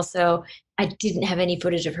I didn't have any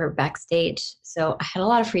footage of her backstage. So I had a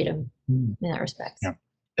lot of freedom in that respect. Yeah.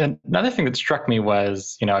 And another thing that struck me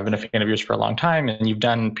was, you know, I've been a fan of yours for a long time, and you've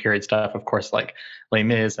done period stuff, of course, like Les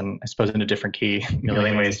Mis, and I suppose in a different key,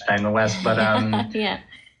 Million Ways to Die in the West. But yeah,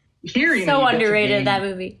 here, you so know, underrated, that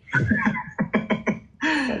movie.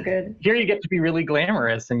 So good. Here you get to be really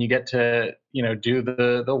glamorous, and you get to, you know, do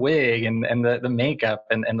the wig and the makeup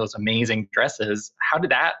and those amazing dresses. How did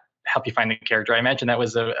that help you find the character? I imagine that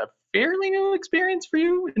was a fairly new experience for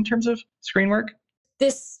you in terms of screen work.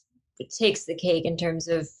 This takes the cake in terms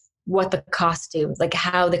of what the costumes, like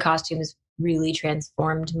how the costumes really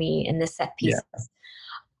transformed me in the set pieces. Yeah.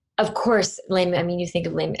 Of course, Lame, I mean, you think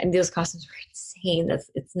of Lame, and those costumes were insane.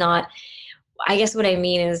 It's not, I guess what I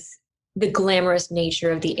mean is the glamorous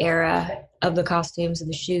nature of the era, of the costumes, of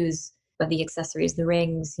the shoes, of the accessories, the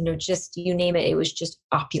rings, you know, just you name it, it was just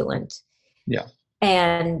opulent. Yeah.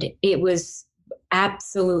 And it was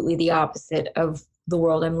absolutely the opposite of the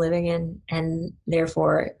world I'm living in, and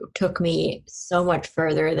therefore it took me so much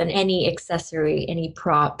further than any accessory, any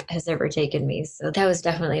prop has ever taken me. So that was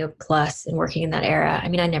definitely a plus in working in that era. I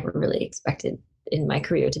mean, I never really expected in my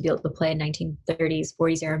career to be able to play a 1930s,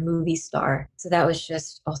 40s era movie star. So that was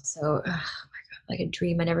just also, oh my God, like a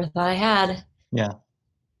dream I never thought I had. Yeah.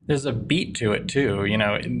 There's a beat to it too, you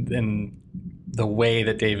know, in the way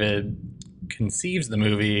that David conceives the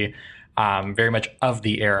movie, very much of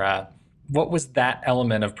the era. What was that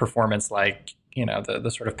element of performance like? You know, the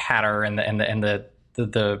sort of patter and the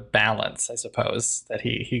the balance, I suppose, that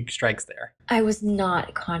he strikes there. I was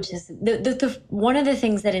not conscious. The one of the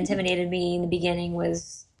things that intimidated me in the beginning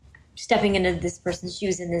was stepping into this person's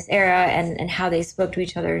shoes in this era and how they spoke to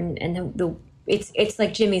each other, and it's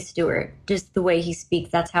like Jimmy Stewart, just the way he speaks.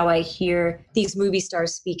 That's how I hear these movie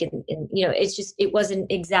stars speak, and it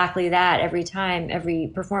wasn't exactly that every time,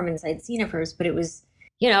 every performance I'd seen of hers, but it was,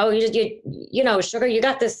 sugar, you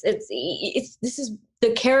got this. This is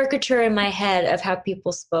the caricature in my head of how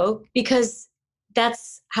people spoke, because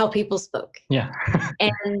that's how people spoke. Yeah.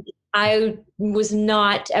 And I was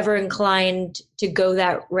not ever inclined to go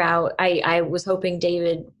that route. I was hoping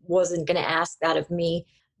David wasn't going to ask that of me.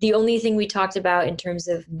 The only thing we talked about in terms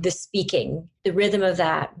of the speaking, the rhythm of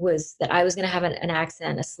that, was that I was going to have an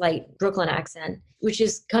accent, a slight Brooklyn accent, which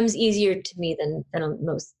comes easier to me than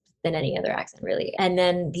any other accent, really. And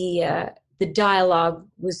then the dialogue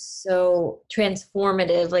was so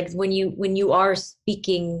transformative. Like when you are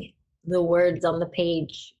speaking the words on the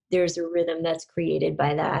page, there's a rhythm that's created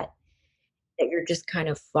by that you're just kind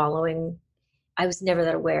of following. I was never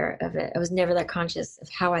that aware of it. I was never that conscious of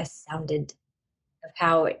how I sounded, of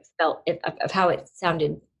how it felt, of how it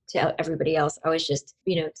sounded to everybody else. I was just,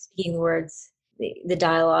 speaking words, the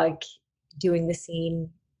dialogue, doing the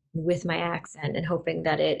scene with my accent, and hoping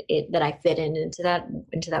that that I fit into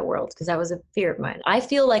that world, because that was a fear of mine. I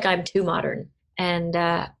feel like I'm too modern, and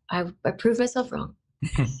I proved myself wrong.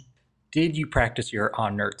 Did you practice your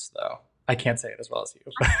on nerds though? I can't say it as well as you.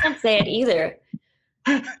 I can't say it either.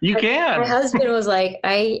 You can. My husband was like,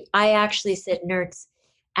 I actually said nerds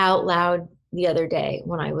out loud the other day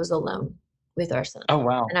when I was alone with our son. Oh,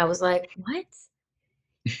 wow. And I was like, what?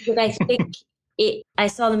 But I think I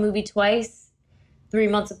saw the movie twice, 3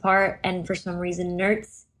 months apart, and for some reason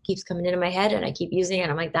nerds keeps coming into my head, and I keep using it.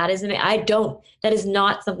 I'm like, that is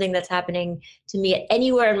not something that's happening to me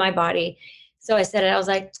anywhere in my body. So I said it. I was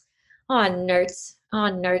like, on nerds.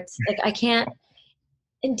 Like, I can't.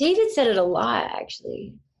 And David said it a lot,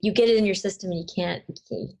 actually. You get it in your system and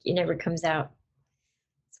it never comes out.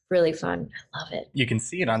 It's really fun. I love it. You can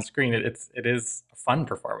see it on screen. It is a fun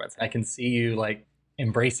performance. I can see you like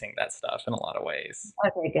embracing that stuff in a lot of ways.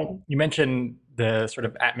 Okay, good. You mentioned the sort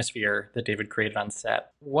of atmosphere that David created on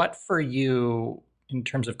set. What for you, in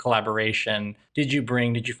terms of collaboration, did you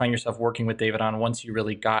find yourself working with David on once you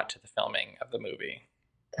really got to the filming of the movie?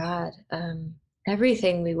 God,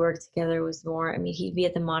 everything we worked together was more, he'd be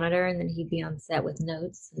at the monitor and then he'd be on set with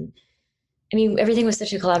notes. And everything was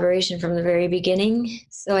such a collaboration from the very beginning.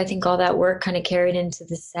 So I think all that work kind of carried into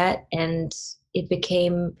the set, and it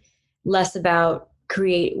became less about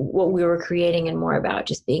create what we were creating and more about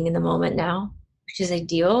just being in the moment now, which is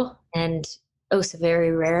ideal and so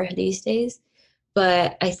very rare these days.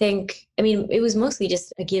 But I think, it was mostly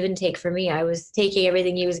just a give and take for me. I was taking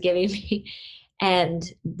everything he was giving me, and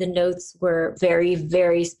the notes were very,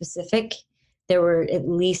 very specific. There were at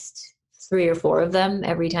least 3 or 4 of them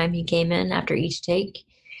every time he came in after each take.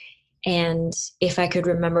 And if I could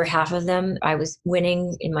remember half of them, I was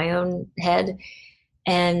winning in my own head.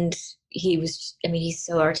 And he was, he's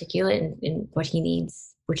so articulate in what he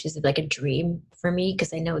needs, which is like a dream for me,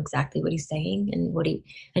 because I know exactly what he's saying and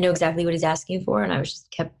I know exactly what he's asking for. And I was just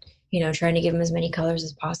kept, trying to give him as many colors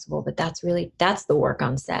as possible. But that's the work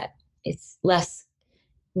on set. It's less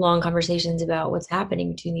long conversations about what's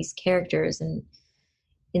happening between these characters and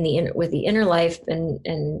with the inner life and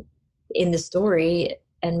in the story,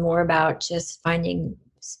 and more about just finding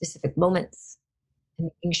specific moments and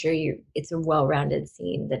making sure it's a well-rounded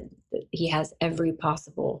scene, that he has every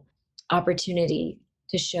possible opportunity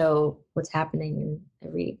to show what's happening, and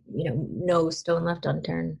every, no stone left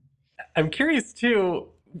unturned. I'm curious too,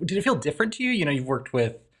 did it feel different to you? You've worked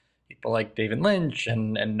with people like David Lynch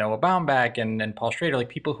and Noah Baumbach and Paul Schrader, like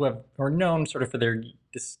people who are known sort of for their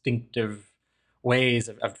distinctive ways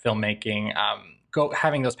of filmmaking.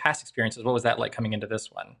 Having those past experiences, what was that like coming into this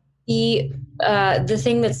one? The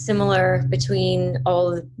thing that's similar between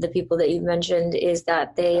all of the people that you mentioned is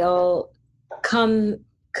that they all come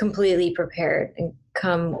completely prepared and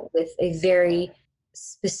come with a very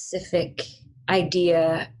specific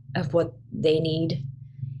idea of what they need.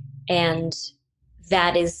 And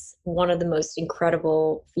that is one of the most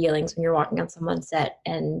incredible feelings when you're walking on someone's set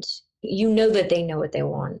and that they know what they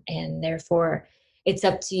want, and therefore it's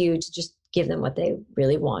up to you to just give them what they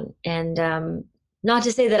really want. And not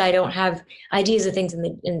to say that I don't have ideas of things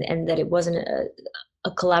and that it wasn't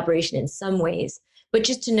a collaboration in some ways, but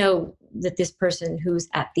just to know that this person who's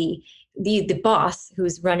at the boss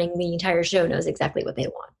who's running the entire show knows exactly what they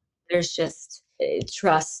want. There's just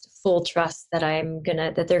full trust that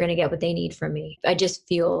they're gonna get what they need from me. I just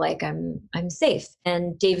feel like I'm safe.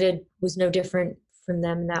 And David was no different from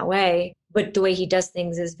them in that way. But the way he does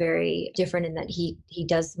things is very different in that he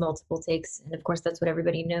does multiple takes. And of course, that's what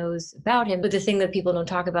everybody knows about him. But the thing that people don't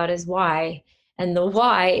talk about is why. And the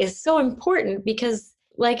why is so important because,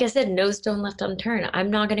 like I said, no stone left unturned. I'm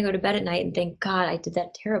not going to go to bed at night and think, God, I did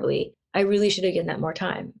that terribly. I really should have given that more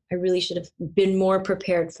time. I really should have been more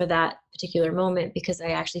prepared for that particular moment because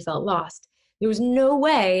I actually felt lost. There was no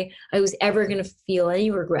way I was ever going to feel any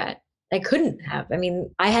regret. I couldn't have. I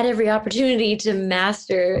mean, I had every opportunity to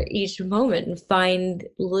master each moment and find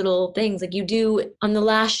little things like you do on the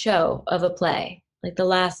last show of a play, like the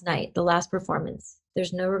last night, the last performance.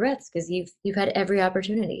 There's no regrets because you've had every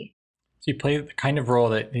opportunity. So you play the kind of role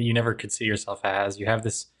that you never could see yourself as. You have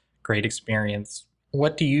this great experience.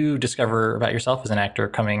 What do you discover about yourself as an actor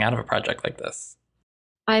coming out of a project like this?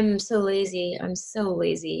 I'm so lazy. I'm so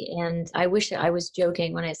lazy. And I wish I was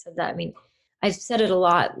joking when I said that. I mean, I've said it a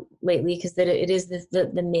lot lately because it is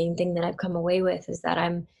the main thing that I've come away with is that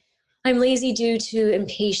I'm lazy due to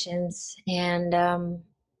impatience and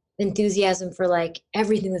enthusiasm for like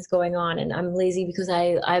everything that's going on, and I'm lazy because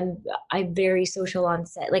I'm very social on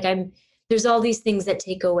set. Like there's all these things that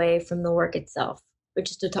take away from the work itself,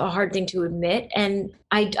 which is a hard thing to admit. And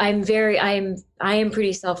I am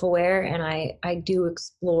pretty self-aware, and I do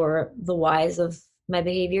explore the whys of my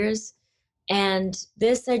behaviors. And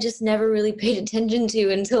this, I just never really paid attention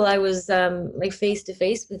to until I was like face to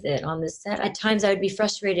face with it on this set. At times I would be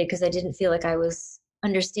frustrated because I didn't feel like I was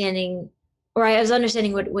understanding, or I was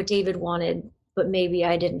understanding what David wanted, but maybe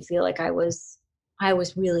I didn't feel like I was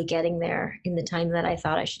really getting there in the time that I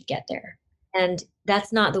thought I should get there. And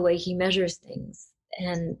that's not the way he measures things.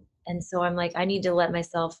 And so I'm like, I need to let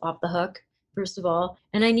myself off the hook, first of all.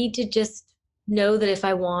 And I need to just know that if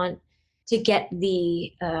I want to get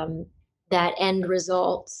the that end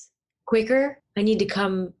result quicker, I need to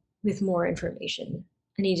come with more information.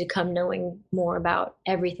 I need to come knowing more about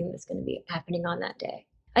everything that's going to be happening on that day.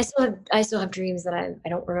 I still have dreams that I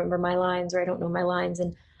don't remember my lines, or I don't know my lines.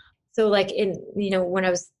 And so like when I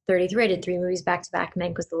was 33, I did 3 movies back to back.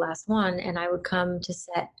 Mank was the last one. And I would come to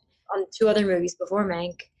set on 2 other movies before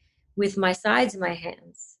Mank with my sides in my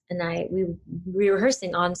hands. And we were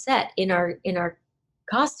rehearsing on set in our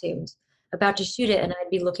costumes, about to shoot it, and I'd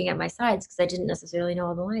be looking at my sides because I didn't necessarily know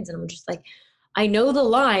all the lines. And I'm just like, I know the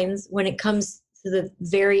lines when it comes to the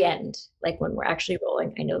very end, like when we're actually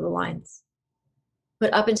rolling, I know the lines.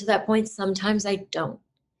 But up until that point, sometimes I don't.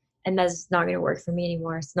 And that's not going to work for me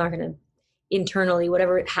anymore. It's not going to internally,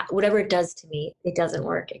 whatever it does to me, it doesn't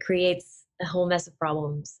work. It creates a whole mess of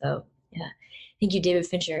problems. So yeah, thank you, David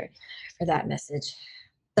Fincher, for that message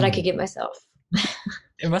that I could give myself.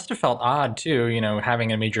 It must have felt odd too,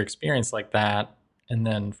 having a major experience like that, and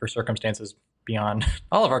then for circumstances beyond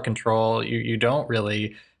all of our control, you don't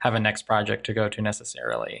really have a next project to go to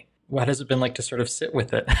necessarily. What has it been like to sort of sit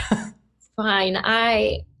with it? Fine.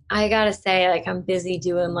 I gotta say, like, I'm busy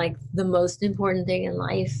doing like the most important thing in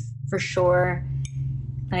life for sure,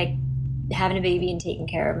 like having a baby and taking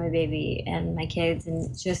care of my baby and my kids.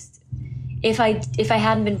 And just if I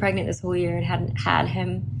hadn't been pregnant this whole year and hadn't had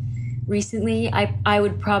him recently, I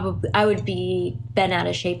would be bent out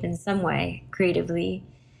of shape in some way creatively,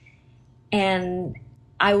 and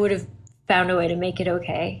I would have found a way to make it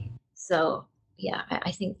okay. So yeah,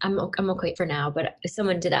 I think I'm okay for now. But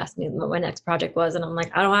someone did ask me what my next project was, and I'm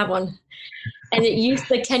like, I don't have one. And it used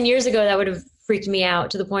like 10 years ago, that would have freaked me out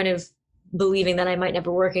to the point of believing that I might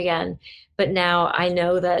never work again. But now I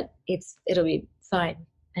know that it'll be fine,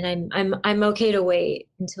 and I'm okay to wait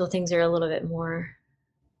until things are a little bit more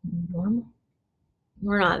normal.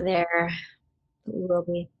 We're not there, but we will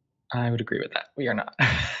be. I would agree with that. We are not.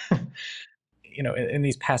 In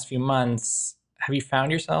these past few months, have you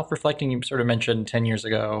found yourself reflecting? You sort of mentioned 10 years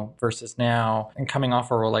ago versus now, and coming off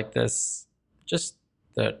a role like this, just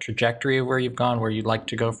the trajectory of where you've gone, where you'd like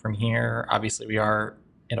to go from here. Obviously, we are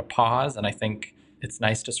in a pause, and I think it's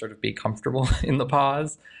nice to sort of be comfortable in the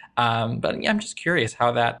pause. But yeah, I'm just curious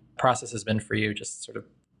how that process has been for you, just sort of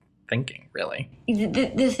thinking, really.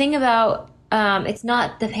 The thing about it's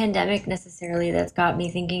not the pandemic necessarily that's got me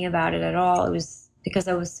thinking about it at all. It was because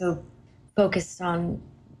I was so focused on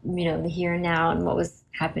the here and now and what was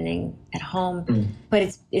happening at home. But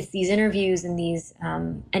it's these interviews and these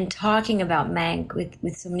and talking about Mank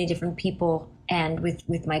with so many different people, and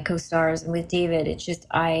with my co-stars and with David. It's just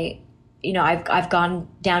I've gone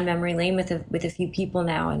down memory lane with a few people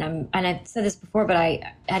now, and I've said this before, but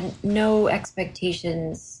I had no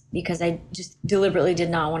expectations because I just deliberately did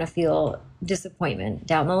not want to feel disappointment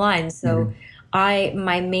down the line. So my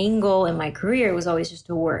main goal in my career was always just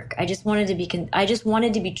to work. I just wanted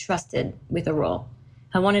to be trusted with a role.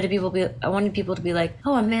 I wanted people to be like,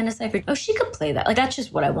 oh, Amanda Seyfried. Oh, she could play that. Like, that's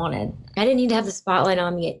just what I wanted. I didn't need to have the spotlight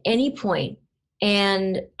on me at any point.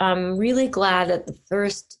 And I'm really glad that the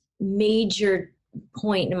first major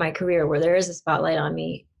point in my career where there is a spotlight on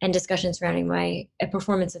me and discussion surrounding a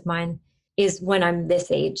performance of mine is when I'm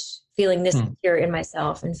this age, feeling this secure in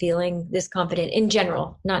myself and feeling this confident in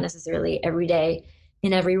general, not necessarily every day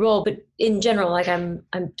in every role, but in general, like I'm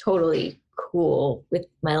totally cool with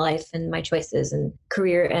my life and my choices and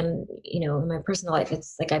career and, in my personal life.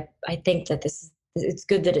 It's like, I think that it's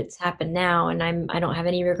good that it's happened now, and I don't have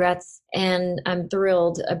any regrets, and I'm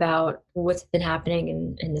thrilled about what's been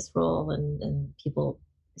happening in this role and people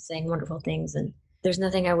saying wonderful things, and there's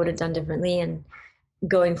nothing I would have done differently. And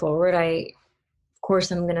going forward, of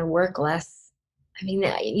course I'm going to work less. I mean,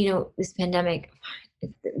 this pandemic,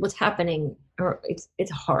 what's happening, or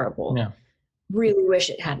it's horrible. Yeah. Really wish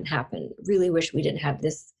it hadn't happened. Really wish we didn't have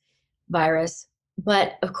this virus.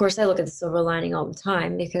 But of course I look at the silver lining all the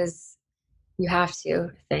time, because you have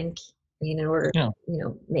to think, in order to,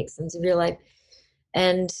 make sense of your life.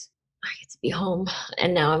 And I get to be home.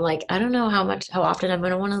 And now I'm like, I don't know how often I'm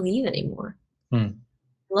going to want to leave anymore. I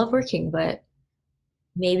love working, but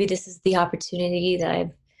maybe this is the opportunity that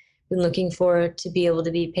I've been looking for, to be able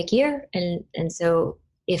to be pickier. And so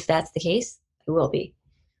if that's the case, I will be.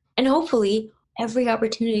 And hopefully every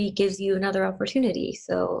opportunity gives you another opportunity.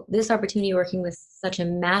 So this opportunity working with such a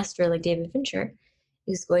master like David Fincher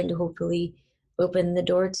is going to hopefully open the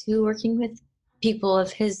door to working with people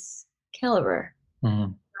of his caliber. There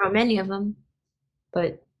aren't many of them,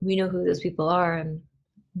 but we know who those people are, and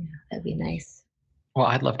that'd be nice. Well,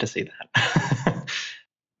 I'd love to see that.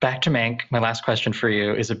 Back to Mank. My last question for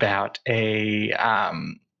you is about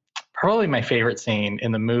probably my favorite scene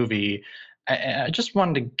in the movie. I just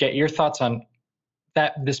wanted to get your thoughts on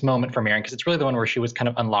this moment for Marion, because it's really the one where she was kind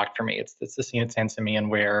of unlocked for me. It's the scene at San Simeon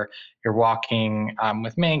where you're walking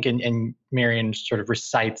with Mank, and Marion sort of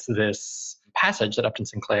recites this passage that Upton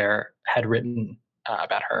Sinclair had written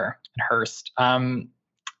about her and Hearst. And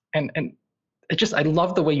I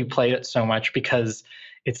love the way you played it so much, because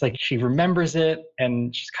it's like she remembers it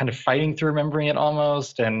and she's kind of fighting through remembering it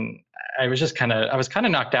almost. And I was kind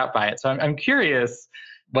of knocked out by it. So I'm curious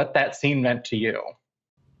what that scene meant to you.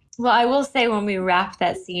 Well, I will say, when we wrapped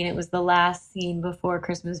that scene, it was the last scene before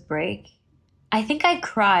Christmas break. I think I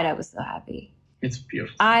cried. I was so happy. It's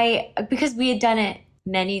beautiful. Because we had done it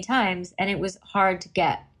many times and it was hard to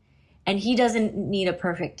get. And he doesn't need a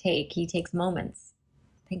perfect take. He takes moments.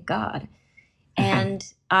 Thank God. And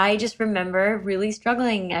I just remember really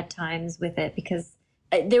struggling at times with it, because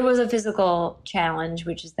there was a physical challenge,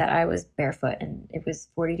 which is that I was barefoot and it was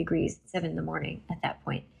 40 degrees at 7 a.m. at that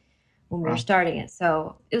point when we were starting it.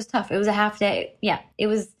 So it was tough. It was a half day. Yeah, it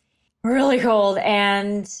was really cold,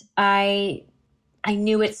 and I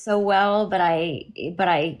knew it so well, but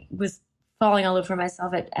I was falling all over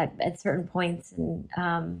myself at certain points,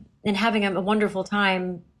 and having a wonderful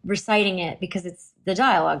time reciting it, because the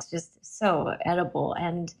dialogue's just so edible.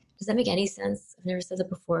 And does that make any sense? I've never said that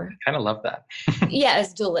before. Kind of love that. Yeah,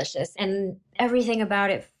 it's delicious. And everything about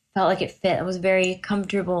it felt like it fit. I was very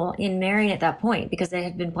comfortable in Marion at that point, because I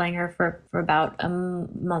had been playing her for about a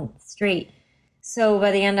month straight. So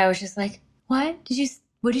by the end, I was just like, what did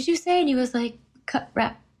you say? And he was like, cut,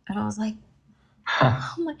 wrap. And I was like,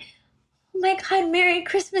 oh my God, Merry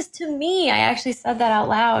Christmas to me. I actually said that out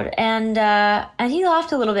loud. And he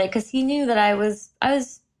laughed a little bit, because he knew that I was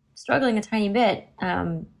struggling a tiny bit,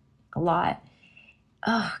 a lot.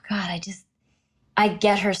 Oh God, I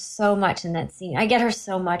get her so much in that scene. I get her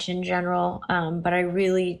so much in general. But I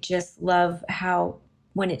really just love how,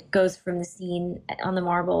 when it goes from the scene on the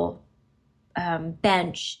marble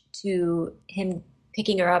bench to him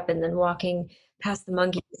picking her up and then walking past the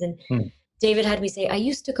monkeys, and David had me say, I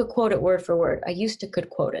used to could quote it word for word. I used to could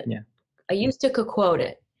quote it. Yeah. I used to could quote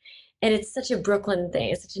it. And it's such a Brooklyn thing.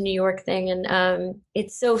 It's such a New York thing. And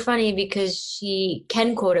it's so funny, because she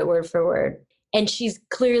can quote it word for word. And she's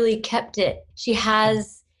clearly kept it.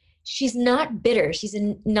 She's not bitter. She's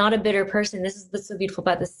not a bitter person. This is what's so beautiful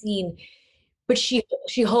about the scene. But she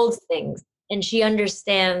holds things, and she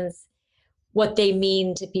understands what they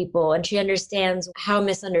mean to people. And she understands how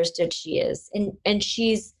misunderstood she is. And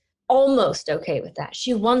she's almost okay with that.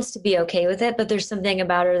 She wants to be okay with it, but there's something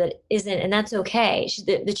about her that isn't, and that's okay.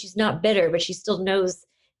 That she's not bitter, but she still knows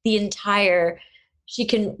the entire, she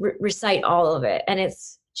can recite all of it. And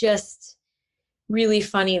it's just really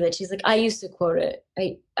funny that she's like, I used to quote it.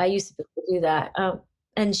 I used to be able to do that.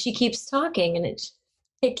 And she keeps talking, and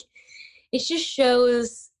it just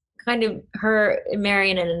shows kind of her,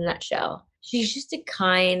 Marion, in a nutshell. She's just a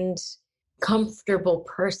kind, comfortable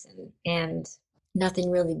person. And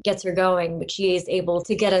nothing really gets her going, but she is able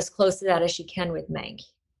to get as close to that as she can with Mank.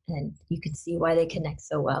 And you can see why they connect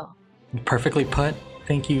so well. Perfectly put.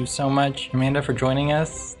 Thank you so much, Amanda, for joining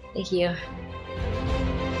us. Thank you.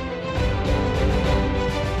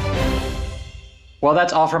 Well,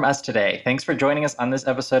 that's all from us today. Thanks for joining us on this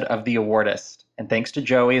episode of The Awardist. And thanks to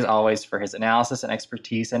Joey, as always, for his analysis and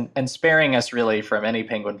expertise and sparing us, really, from any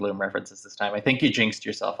Penguin Bloom references this time. I think you jinxed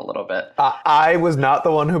yourself a little bit. I was not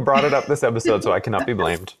the one who brought it up this episode, so I cannot be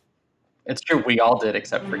blamed. It's true. We all did,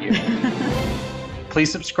 except for you.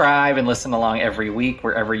 Please subscribe and listen along every week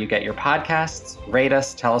wherever you get your podcasts. Rate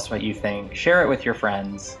us, tell us what you think, share it with your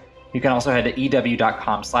friends. You can also head to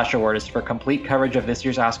ew.com/awardist for complete coverage of this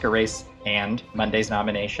year's Oscar race and Monday's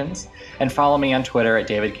nominations. And follow me on Twitter at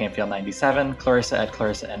DavidCanfield97, Clarissa at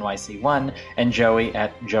ClarissaNYC1, and Joey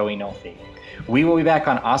at Joey Nolfi. We will be back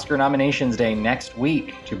on Oscar Nominations Day next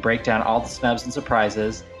week to break down all the snubs and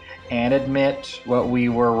surprises and admit what we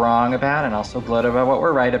were wrong about and also gloat about what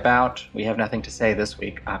we're right about. We have nothing to say this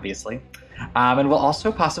week, obviously. And we'll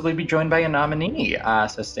also possibly be joined by a nominee,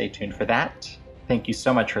 so stay tuned for that. Thank you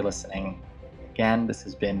so much for listening. Again, this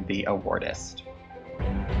has been The Awardist.